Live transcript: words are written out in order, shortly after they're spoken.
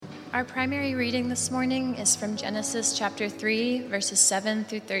Our primary reading this morning is from Genesis chapter 3, verses 7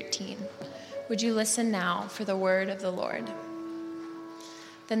 through 13. Would you listen now for the word of the Lord?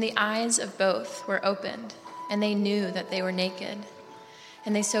 Then the eyes of both were opened, and they knew that they were naked.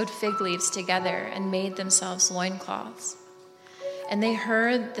 And they sewed fig leaves together and made themselves loincloths. And they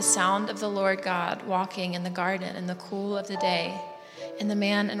heard the sound of the Lord God walking in the garden in the cool of the day. And the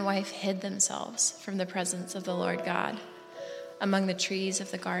man and wife hid themselves from the presence of the Lord God among the trees of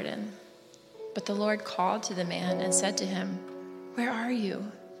the garden. But the Lord called to the man and said to him, "Where are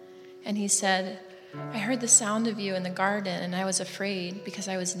you?" And he said, "I heard the sound of you in the garden, and I was afraid because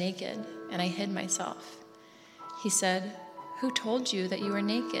I was naked, and I hid myself." He said, "Who told you that you were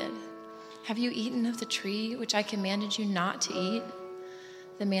naked? Have you eaten of the tree which I commanded you not to eat?"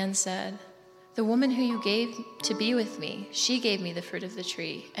 The man said, "The woman who you gave to be with me, she gave me the fruit of the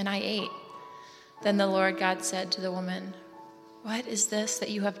tree, and I ate." Then the Lord God said to the woman, "What is this that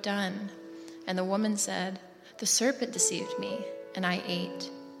you have done?" And the woman said, "The serpent deceived me, and I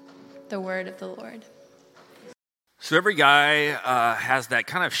ate." The word of the Lord. So every guy has that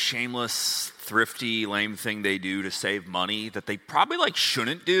kind of shameless, thrifty, lame thing they do to save money that they probably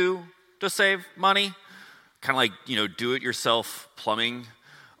shouldn't do to save money. Kind of do-it-yourself plumbing,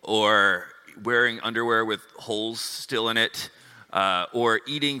 or wearing underwear with holes still in it, or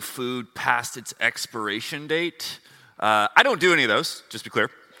eating food past its expiration date. I don't do any of those, just to be clear.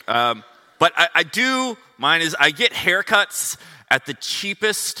 But I do, mine is I get haircuts at the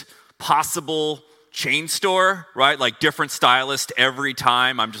cheapest possible chain store, right? Like different stylist every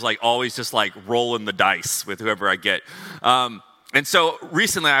time. I'm just always rolling the dice with whoever I get. And so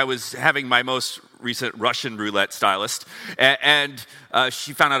recently I was having my most recent Russian roulette stylist, and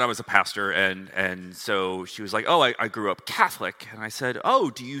she found out I was a pastor, and so she was like, "Oh, I grew up Catholic." And I said,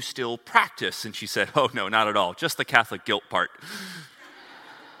 "Oh, do you still practice?" And she said, "Oh, no, not at all, just the Catholic guilt part."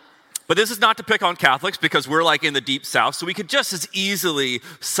 But this is not to pick on Catholics, because we're in the deep South, so we could just as easily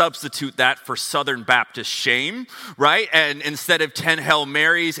substitute that for Southern Baptist shame, right? And instead of 10 Hail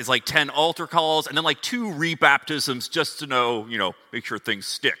Marys, it's 10 altar calls, and then 2 rebaptisms just to make sure things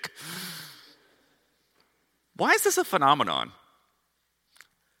stick. Why is this a phenomenon?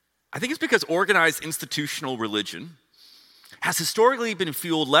 I think it's because organized institutional religion has historically been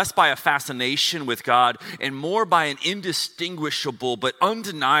fueled less by a fascination with God and more by an indistinguishable but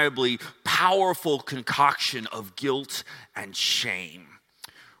undeniably powerful concoction of guilt and shame.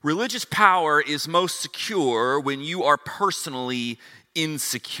 Religious power is most secure when you are personally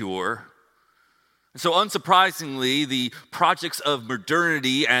insecure. So unsurprisingly, the projects of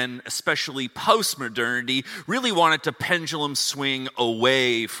modernity, and especially post-modernity, really wanted to pendulum swing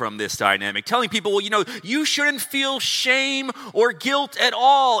away from this dynamic, telling people, well, you shouldn't feel shame or guilt at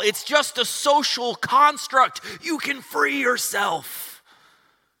all. It's just a social construct. You can free yourself.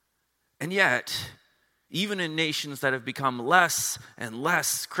 And yet, even in nations that have become less and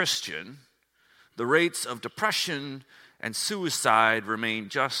less Christian, the rates of depression and suicide remain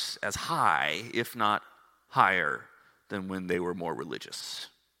just as high, if not higher, than when they were more religious.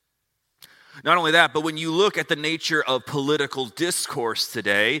 Not only that, but when you look at the nature of political discourse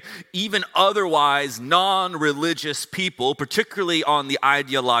today, even otherwise non-religious people, particularly on the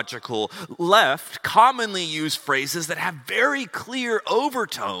ideological left, commonly use phrases that have very clear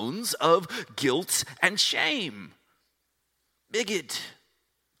overtones of guilt and shame. Bigot,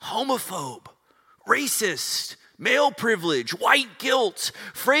 homophobe, racist, male privilege, white guilt.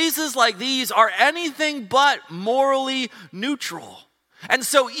 Phrases like these are anything but morally neutral. And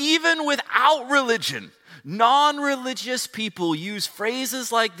so even without religion, non-religious people use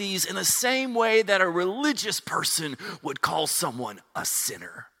phrases like these in the same way that a religious person would call someone a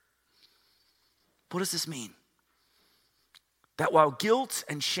sinner. What does this mean? That while guilt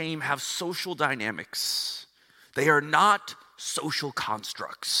and shame have social dynamics, they are not social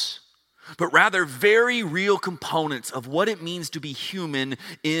constructs, but rather very real components of what it means to be human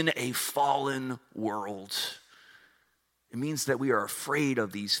in a fallen world. It means that we are afraid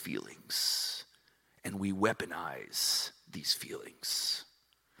of these feelings, and we weaponize these feelings.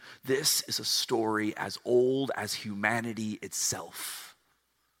 This is a story as old as humanity itself.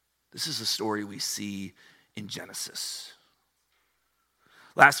 This is a story we see in Genesis.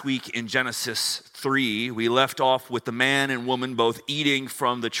 Last week in Genesis 3, we left off with the man and woman both eating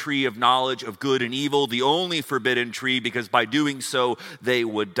from the tree of knowledge of good and evil, the only forbidden tree, because by doing so, they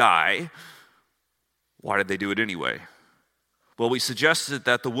would die. Why did they do it anyway? Well, we suggested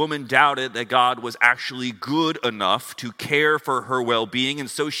that the woman doubted that God was actually good enough to care for her well-being,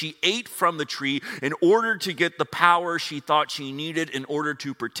 and so she ate from the tree in order to get the power she thought she needed in order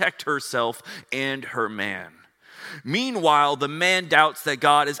to protect herself and her man. Meanwhile, the man doubts that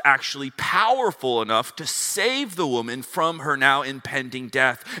God is actually powerful enough to save the woman from her now impending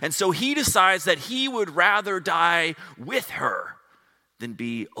death. And so he decides that he would rather die with her than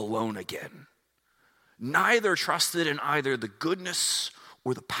be alone again. Neither trusted in either the goodness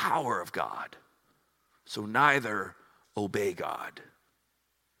or the power of God. So neither obey God.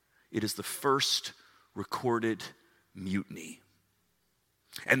 It is the first recorded mutiny.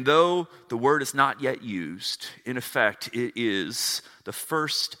 And though the word is not yet used, in effect, it is the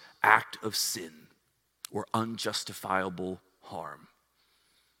first act of sin or unjustifiable harm.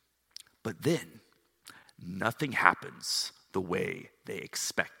 But then, nothing happens the way they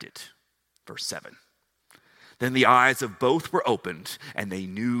expected. Verse 7. Then the eyes of both were opened, and they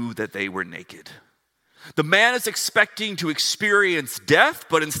knew that they were naked. The man is expecting to experience death,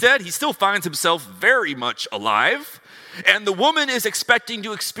 but instead he still finds himself very much alive. And the woman is expecting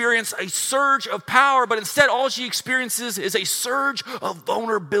to experience a surge of power, but instead all she experiences is a surge of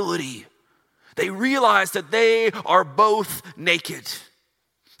vulnerability. They realize that they are both naked.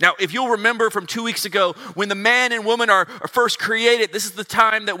 Now, if you'll remember from 2 weeks ago, when the man and woman are first created, this is the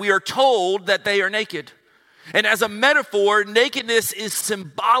time that we are told that they are naked. And as a metaphor, nakedness is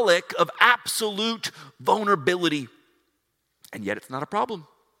symbolic of absolute vulnerability. And yet it's not a problem.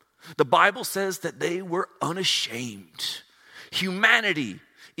 The Bible says that they were unashamed. Humanity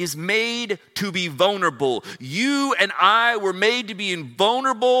is made to be vulnerable. You and I were made to be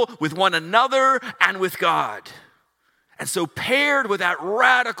vulnerable with one another and with God. And so paired with that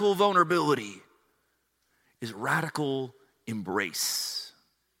radical vulnerability is radical embrace.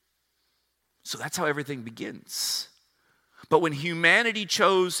 So that's how everything begins. But when humanity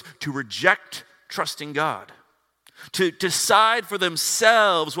chose to reject trusting God, to decide for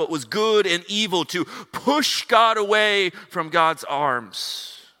themselves what was good and evil, to push God away from God's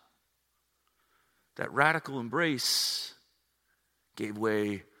arms, that radical embrace gave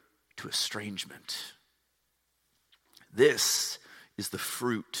way to estrangement. This is the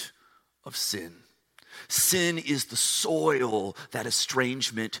fruit of sin. Sin is the soil that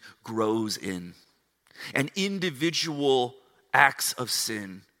estrangement grows in. And individual acts of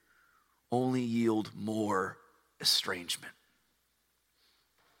sin only yield more estrangement.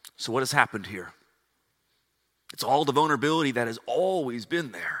 So what has happened here? It's all the vulnerability that has always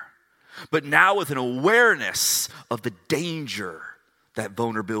been there, but now with an awareness of the danger that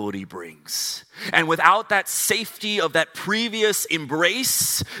vulnerability brings. And without that safety of that previous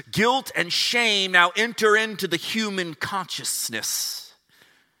embrace, guilt and shame now enter into the human consciousness.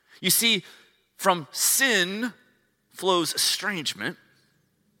 You see, from sin flows estrangement,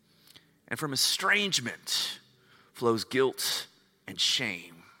 and from estrangement flows guilt and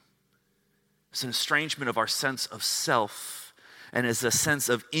shame. It's an estrangement of our sense of self, and is a sense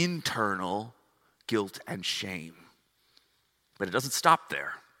of internal guilt and shame. But it doesn't stop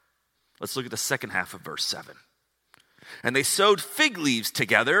there. Let's look at the second half of verse 7. And they sewed fig leaves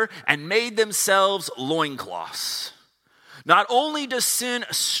together and made themselves loincloths. Not only does sin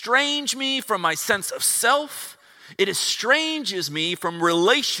estrange me from my sense of self, it estranges me from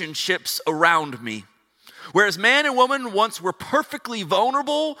relationships around me. Whereas man and woman once were perfectly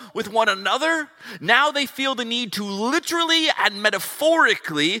vulnerable with one another, now they feel the need to literally and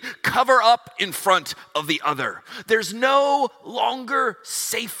metaphorically cover up in front of the other. There's no longer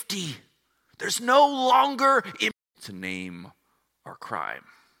safety. There's no longer to name our crime.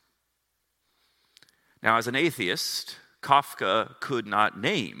 Now, as an atheist, Kafka could not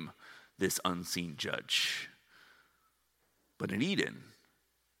name this unseen judge. But in Eden,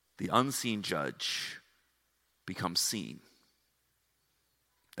 the unseen judge becomes seen.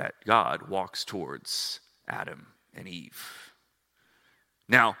 That God walks towards Adam and Eve.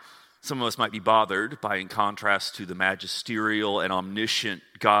 Now, some of us might be bothered by, in contrast to the magisterial and omniscient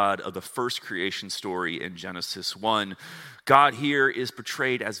God of the first creation story in Genesis 1, God here is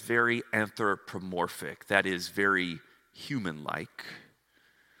portrayed as very anthropomorphic, that is, very human-like.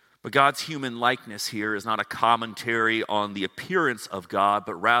 But God's human likeness here is not a commentary on the appearance of God,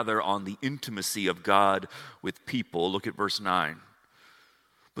 but rather on the intimacy of God with people. Look at verse 9.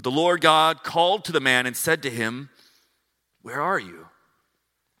 But the Lord God called to the man and said to him, "Where are you?"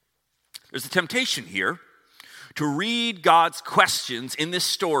 There's a temptation here to read God's questions in this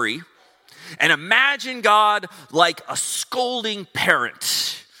story and imagine God like a scolding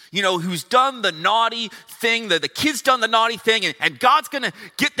parent, who's done the naughty thing, the kid's done the naughty thing, and God's going to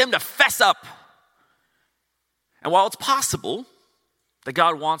get them to fess up. And while it's possible that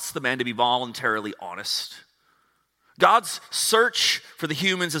God wants the man to be voluntarily honest, God's search for the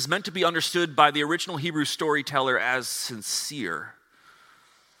humans is meant to be understood by the original Hebrew storyteller as sincere.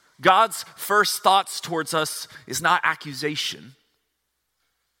 God's first thoughts towards us is not accusation,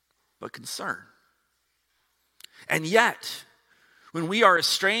 but concern. And yet, when we are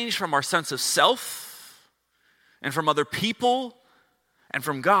estranged from our sense of self and from other people and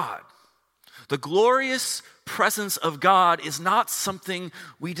from God, the glorious presence of God is not something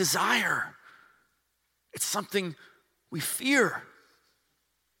we desire. It's something we fear.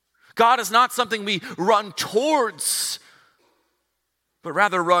 God is not something we run towards, but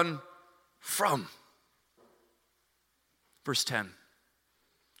rather run from. Verse 10.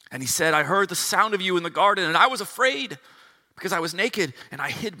 And he said, I heard the sound of you in the garden, and I was afraid because I was naked, and I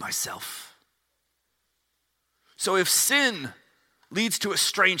hid myself. So if sin leads to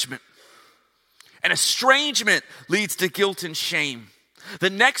estrangement, and estrangement leads to guilt and shame, the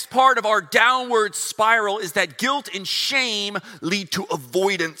next part of our downward spiral is that guilt and shame lead to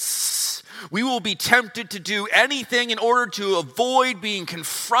avoidance. We will be tempted to do anything in order to avoid being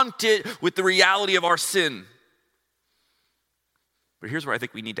confronted with the reality of our sin. But here's where I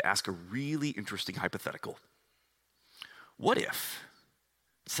think we need to ask a really interesting hypothetical. What if,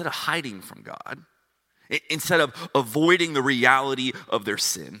 instead of hiding from God, instead of avoiding the reality of their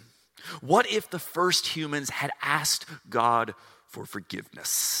sin, what if the first humans had asked God for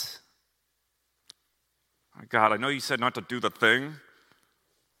forgiveness? God, I know you said not to do the thing,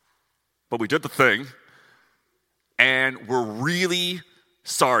 but we did the thing, and we're really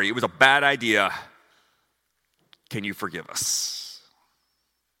sorry. It was a bad idea. Can you forgive us?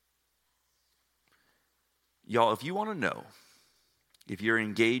 Y'all, if you want to know if you're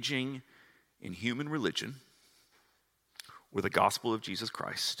engaging in human religion or the gospel of Jesus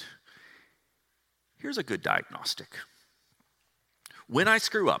Christ, here's a good diagnostic. When I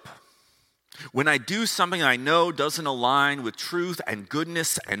screw up, when I do something I know doesn't align with truth and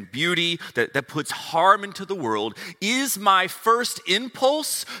goodness and beauty, that puts harm into the world, is my first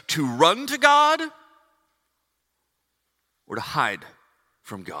impulse to run to God or to hide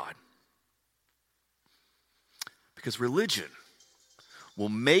from God? Because religion will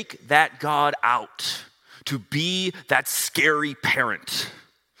make that God out to be that scary parent,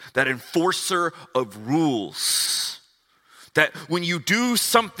 that enforcer of rules. That when you do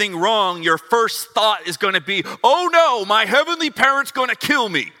something wrong, your first thought is going to be, oh no, my heavenly parent's going to kill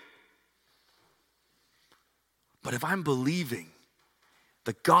me. But if I'm believing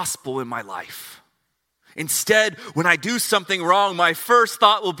the gospel in my life, instead, when I do something wrong, my first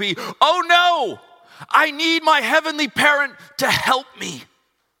thought will be, oh no, I need my heavenly parent to help me.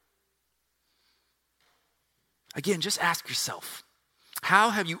 Again, just ask yourself,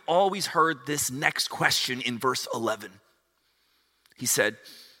 how have you always heard this next question in verse 11? He said,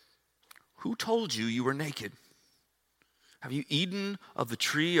 who told you you were naked? Have you eaten of the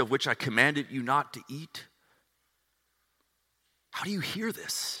tree of which I commanded you not to eat? How do you hear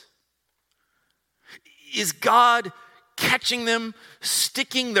this? Is God catching them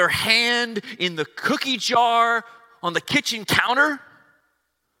sticking their hand in the cookie jar on the kitchen counter?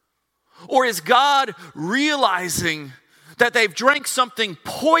 Or is God realizing that they've drank something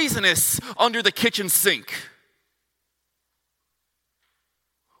poisonous under the kitchen sink?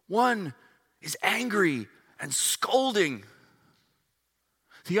 One is angry and scolding.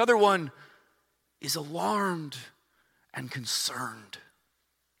 The other one is alarmed and concerned.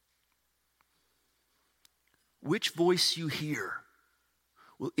 Which voice you hear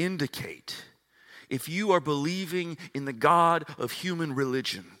will indicate if you are believing in the God of human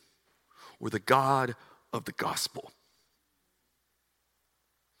religion or the God of the gospel.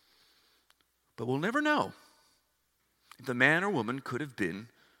 But we'll never know if the man or woman could have been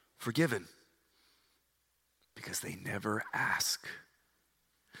forgiven because they never ask.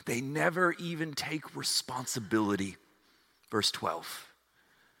 They never even take responsibility. Verse 12.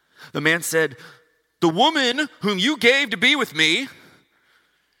 The man said, the woman whom you gave to be with me,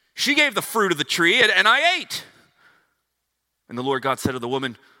 she gave the fruit of the tree and I ate. And the Lord God said to the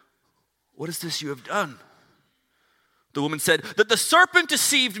woman, what is this you have done? The woman said, that the serpent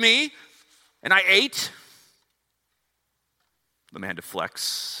deceived me and I ate. The man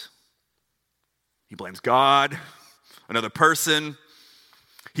deflects. He blames God, another person.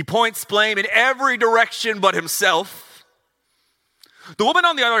 He points blame in every direction but himself. The woman,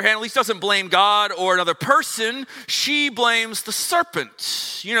 on the other hand, at least doesn't blame God or another person. She blames the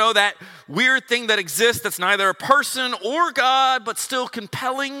serpent. You know, that weird thing that exists that's neither a person or God, but still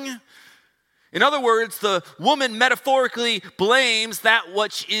compelling. In other words, the woman metaphorically blames that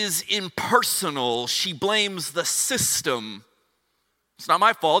which is impersonal. She blames the system. It's not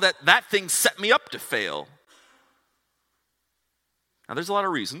my fault. That thing set me up to fail. Now, there's a lot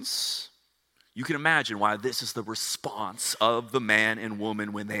of reasons You can imagine why this is the response of the man and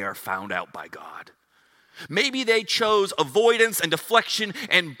woman when they are found out by God. Maybe they chose avoidance and deflection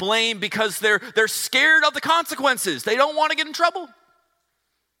and blame because they're scared of the consequences. They don't want to get in trouble.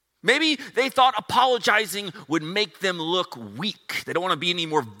 Maybe they thought apologizing would make them look weak. They don't want to be any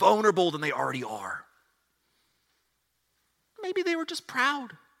more vulnerable than they already are. Maybe they were just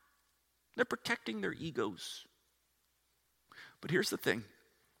proud. They're protecting their egos. But here's the thing.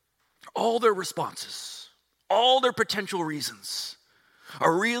 All their responses, all their potential reasons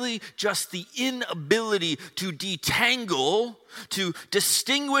are really just the inability to detangle, to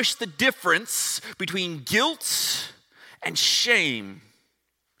distinguish the difference between guilt and shame.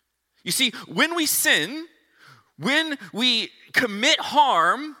 You see, when we sin, when we commit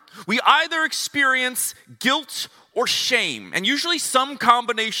harm, we either experience guilt or shame, and usually some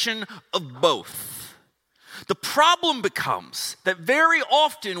combination of both. The problem becomes that very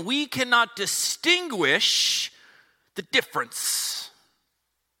often we cannot distinguish the difference.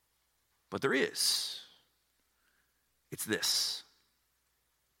 But there is. It's this.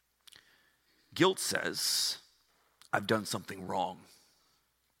 Guilt says, I've done something wrong.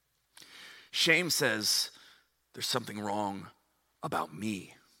 Shame says, there's something wrong about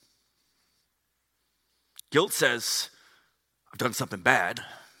me. Guilt says, I've done something bad.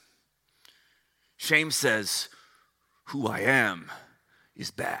 Shame says, who I am is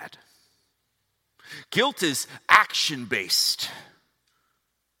bad. Guilt is action-based.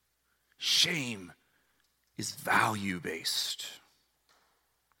 Shame is value-based.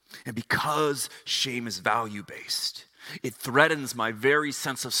 And because shame is value-based, it threatens my very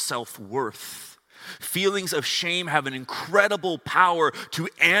sense of self-worth. Feelings of shame have an incredible power to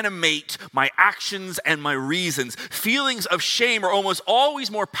animate my actions and my reasons. Feelings of shame are almost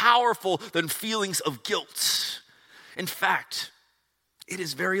always more powerful than feelings of guilt. In fact, it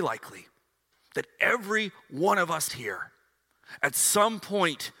is very likely that every one of us here at some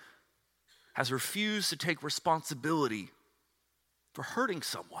point has refused to take responsibility for hurting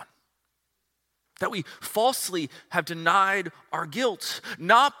someone. That we falsely have denied our guilt,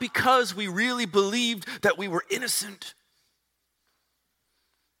 not because we really believed that we were innocent,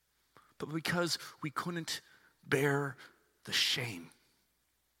 but because we couldn't bear the shame.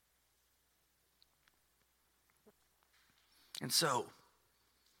 And so,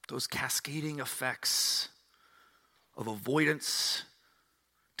 those cascading effects of avoidance,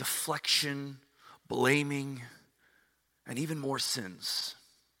 deflection, blaming, and even more sins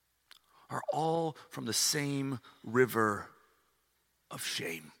are all from the same river of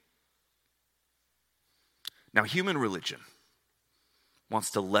shame. Now, human religion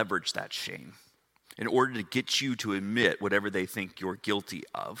wants to leverage that shame in order to get you to admit whatever they think you're guilty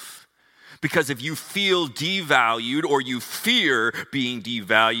of. Because if you feel devalued or you fear being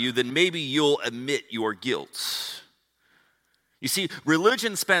devalued, then maybe you'll admit your guilt. You see,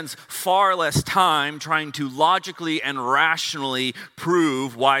 religion spends far less time trying to logically and rationally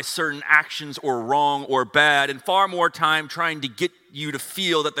prove why certain actions are wrong or bad, and far more time trying to get you to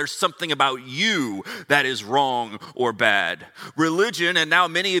feel that there's something about you that is wrong or bad. Religion, and now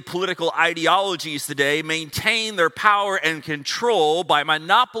many political ideologies today, maintain their power and control by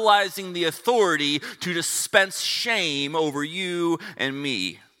monopolizing the authority to dispense shame over you and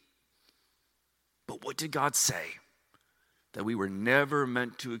me. But what did God say that we were never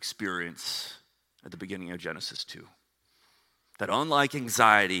meant to experience at the beginning of Genesis 2? That unlike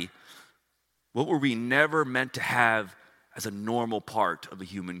anxiety, what were we never meant to have as a normal part of the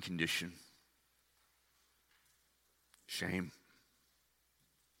human condition? Shame.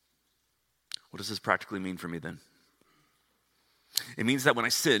 What does this practically mean for me then? It means that when I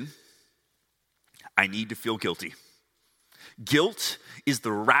sin, I need to feel guilty. Guilt is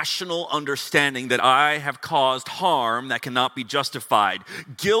the rational understanding that I have caused harm that cannot be justified.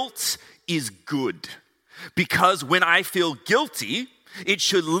 Guilt is good because when I feel guilty, it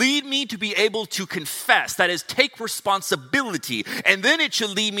should lead me to be able to confess, that is, take responsibility, and then it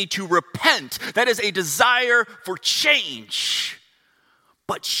should lead me to repent, that is, a desire for change.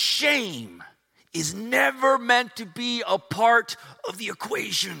 But shame is never meant to be a part of the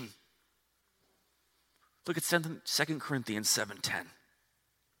equation. Look at 2 Corinthians 7:10.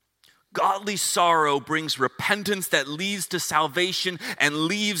 Godly sorrow brings repentance that leads to salvation and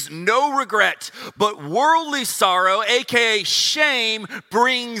leaves no regret. But worldly sorrow, aka shame,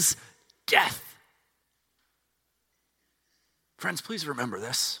 brings death. Friends, please remember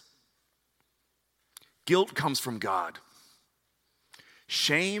this. Guilt comes from God.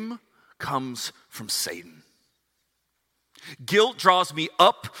 Shame comes from Satan. Guilt draws me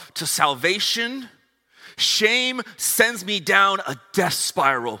up to salvation. Shame sends me down a death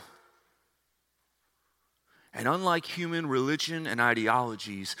spiral. And unlike human religion and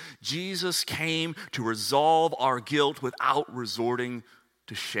ideologies, Jesus came to resolve our guilt without resorting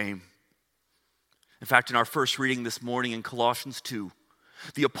to shame. In fact, in our first reading this morning in Colossians 2,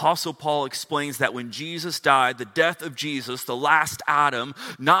 the Apostle Paul explains that when Jesus died, the death of Jesus, the last Adam,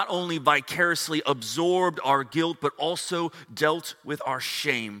 not only vicariously absorbed our guilt, but also dealt with our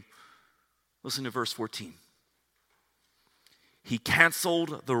shame. Listen to verse 14. He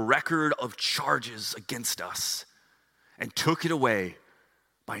canceled the record of charges against us and took it away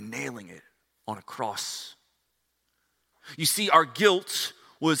by nailing it on a cross. You see, our guilt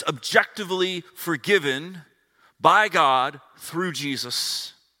was objectively forgiven by God through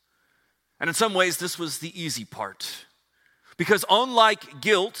Jesus. And in some ways, this was the easy part. Because unlike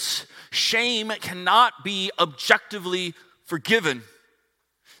guilt, shame cannot be objectively forgiven.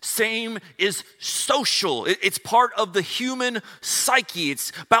 Shame is social. It's part of the human psyche.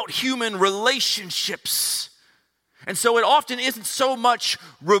 It's about human relationships. And so it often isn't so much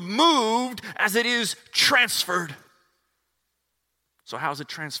removed as it is transferred. So how is it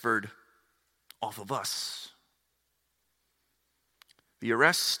transferred off of us? The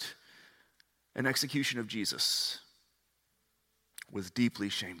arrest and execution of Jesus was deeply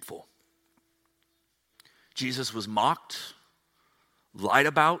shameful. Jesus was mocked, lied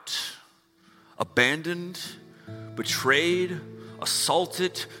about, abandoned, betrayed,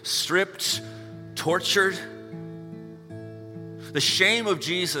 assaulted, stripped, tortured. The shame of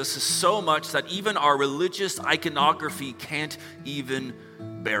Jesus is so much that even our religious iconography can't even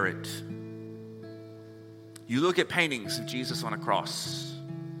bear it. You look at paintings of Jesus on a cross,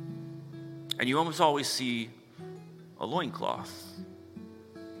 and you almost always see a loincloth.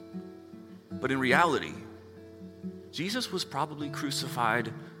 But in reality, Jesus was probably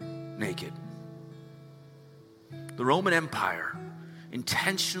crucified naked. The Roman Empire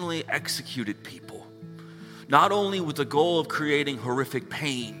intentionally executed people, not only with the goal of creating horrific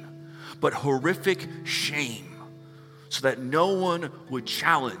pain, but horrific shame, so that no one would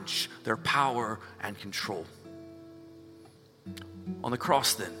challenge their power and control. On the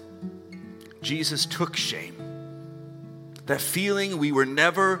cross then, Jesus took shame, that feeling we were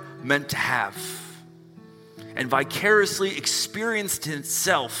never meant to have, and vicariously experienced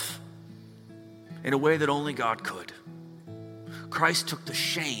himself in a way that only God could. Christ took the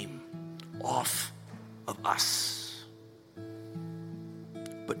shame off of us.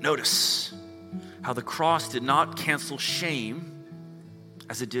 But notice how the cross did not cancel shame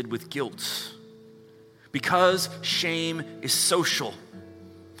as it did with guilt. Because shame is social,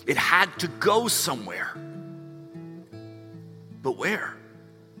 it had to go somewhere. But where?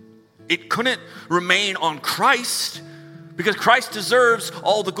 It couldn't remain on Christ because Christ deserves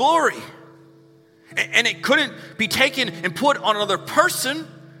all the glory. And it couldn't be taken and put on another person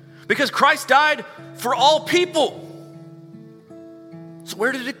because Christ died for all people. So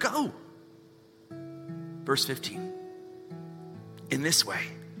where did it go? Verse 15. In this way,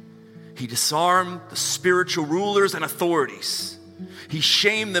 he disarmed the spiritual rulers and authorities. He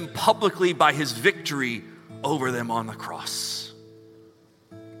shamed them publicly by his victory over them on the cross.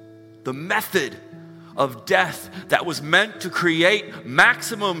 The method of death that was meant to create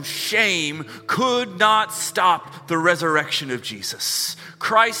maximum shame could not stop the resurrection of Jesus.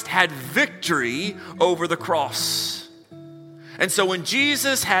 Christ had victory over the cross. And so when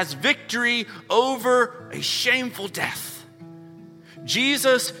Jesus has victory over a shameful death,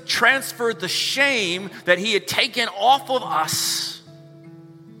 Jesus transferred the shame that he had taken off of us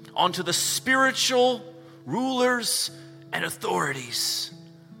onto the spiritual rulers and authorities.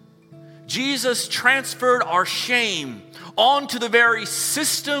 Jesus transferred our shame onto the very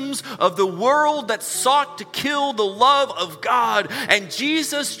systems of the world that sought to kill the love of God. And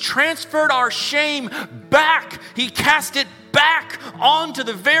Jesus transferred our shame back. He cast it back onto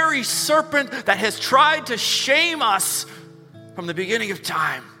the very serpent that has tried to shame us from the beginning of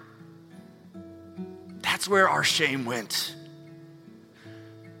time. That's where our shame went.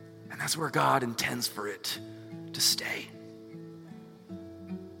 And that's where God intends for it to stay.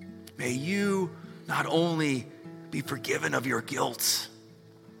 May you not only be forgiven of your guilt,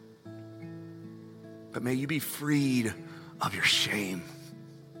 but may you be freed of your shame.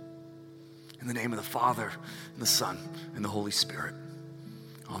 In the name of the Father, and the Son, and the Holy Spirit.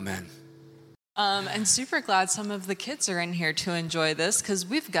 Amen. And super glad some of the kids are in here to enjoy this because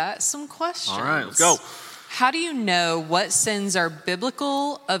we've got some questions. All right, let's go. How do you know what sins are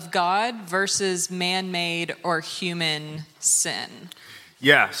biblical of God versus man-made or human sin?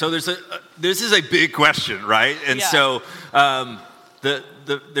 Yeah, so this is a big question, right? And Yeah. so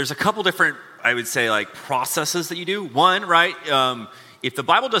there's a couple different, I would say, like processes that you do. One, right, If the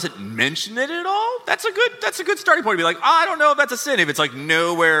Bible doesn't mention it at all, that's a good starting point to be like, I don't know if that's a sin if it's like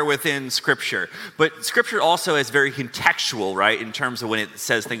nowhere within Scripture. But Scripture also is very contextual, right, in terms of when it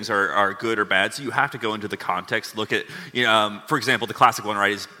says things are good or bad. So you have to go into the context, look at, for example, the classic one,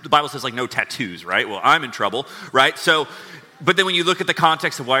 right, is the Bible says like no tattoos, right? Well, I'm in trouble, right? So, but then when you look at the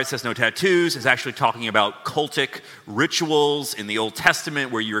context of why it says no tattoos, it's actually talking about cultic rituals in the Old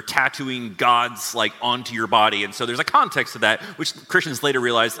Testament where you're tattooing gods like onto your body. And so there's a context to that, which Christians later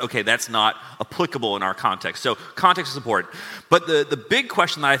realized, okay, that's not applicable in our context. So context is important. But the big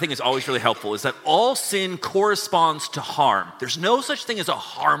question that I think is always really helpful is that all sin corresponds to harm. There's no such thing as a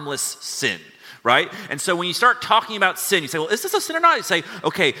harmless sin. Right? And so when you start talking about sin, you say, well, is this a sin or not? You say,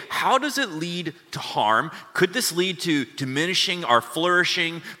 okay, how does it lead to harm? Could this lead to diminishing our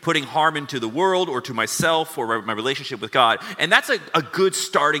flourishing, putting harm into the world or to myself or my relationship with God? And that's a good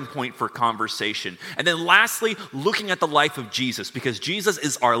starting point for conversation. And then lastly, looking at the life of Jesus, because Jesus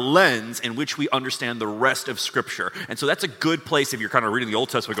is our lens in which we understand the rest of Scripture. And so that's a good place if you're kind of reading the Old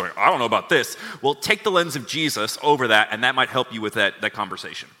Testament going, I don't know about this. Well, take the lens of Jesus over that, and that might help you with that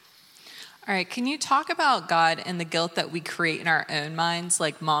conversation. All right, can you talk about God and the guilt that we create in our own minds,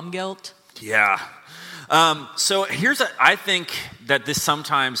 like mom guilt? Yeah. So I think that this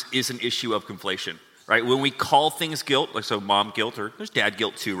sometimes is an issue of conflation, right? When we call things guilt, like so mom guilt, or there's dad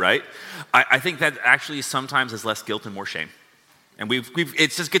guilt too, right? I think that actually sometimes is less guilt and more shame. And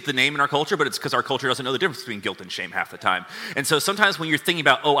it's just get the name in our culture, but it's because our culture doesn't know the difference between guilt and shame half the time. And so sometimes when you're thinking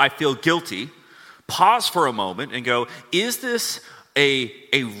about, I feel guilty, pause for a moment and go, is this a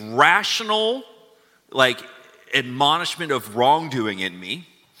rational, like, admonishment of wrongdoing in me?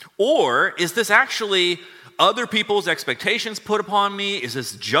 Or is this actually other people's expectations put upon me? Is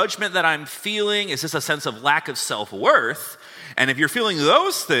this judgment that I'm feeling? Is this a sense of lack of self-worth? And if you're feeling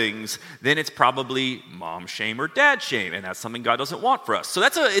those things, then it's probably mom shame or dad shame, and that's something God doesn't want for us. So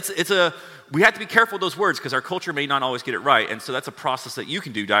we have to be careful with those words because our culture may not always get it right, and so that's a process that you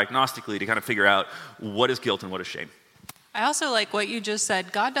can do diagnostically to kind of figure out what is guilt and what is shame. I also like what you just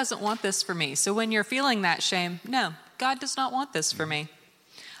said. God doesn't want this for me. So when you're feeling that shame, no, God does not want this for me.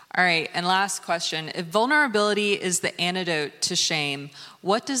 All right, and last question. If vulnerability is the antidote to shame,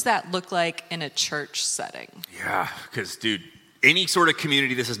 what does that look like in a church setting? Yeah, because, dude, any sort of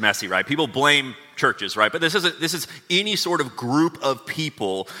community, this is messy, right? People blame churches, right? But this is any sort of group of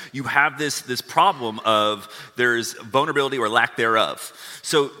people. You have this problem of there's vulnerability or lack thereof.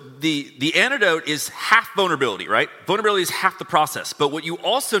 So the antidote is half vulnerability, right? Vulnerability is half the process. But what you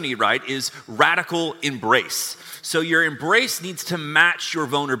also need, right, is radical embrace. So your embrace needs to match your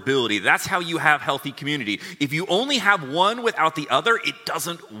vulnerability. That's how you have healthy community. If you only have one without the other, it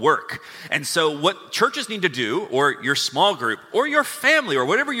doesn't work. And so what churches need to do, or your small group, or your family, or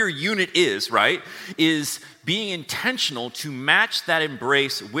whatever your unit is, right, is being intentional to match that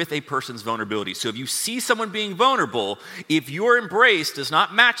embrace with a person's vulnerability. So if you see someone being vulnerable, if your embrace does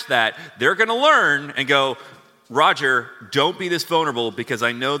not match that, they're going to learn and go, Roger, don't be this vulnerable because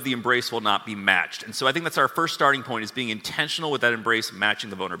I know the embrace will not be matched. And so I think that's our first starting point, is being intentional with that embrace matching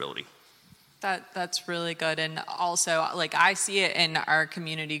the vulnerability. That's really good. And also, like, I see it in our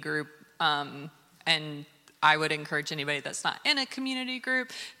community group, and I would encourage anybody that's not in a community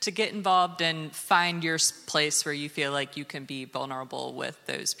group to get involved and find your place where you feel like you can be vulnerable with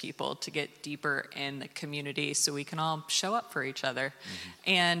those people, to get deeper in the community so we can all show up for each other. Mm-hmm.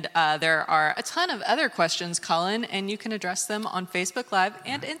 And there are a ton of other questions, Colin, and you can address them on Facebook Live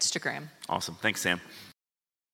and Instagram. Awesome. Thanks, Sam.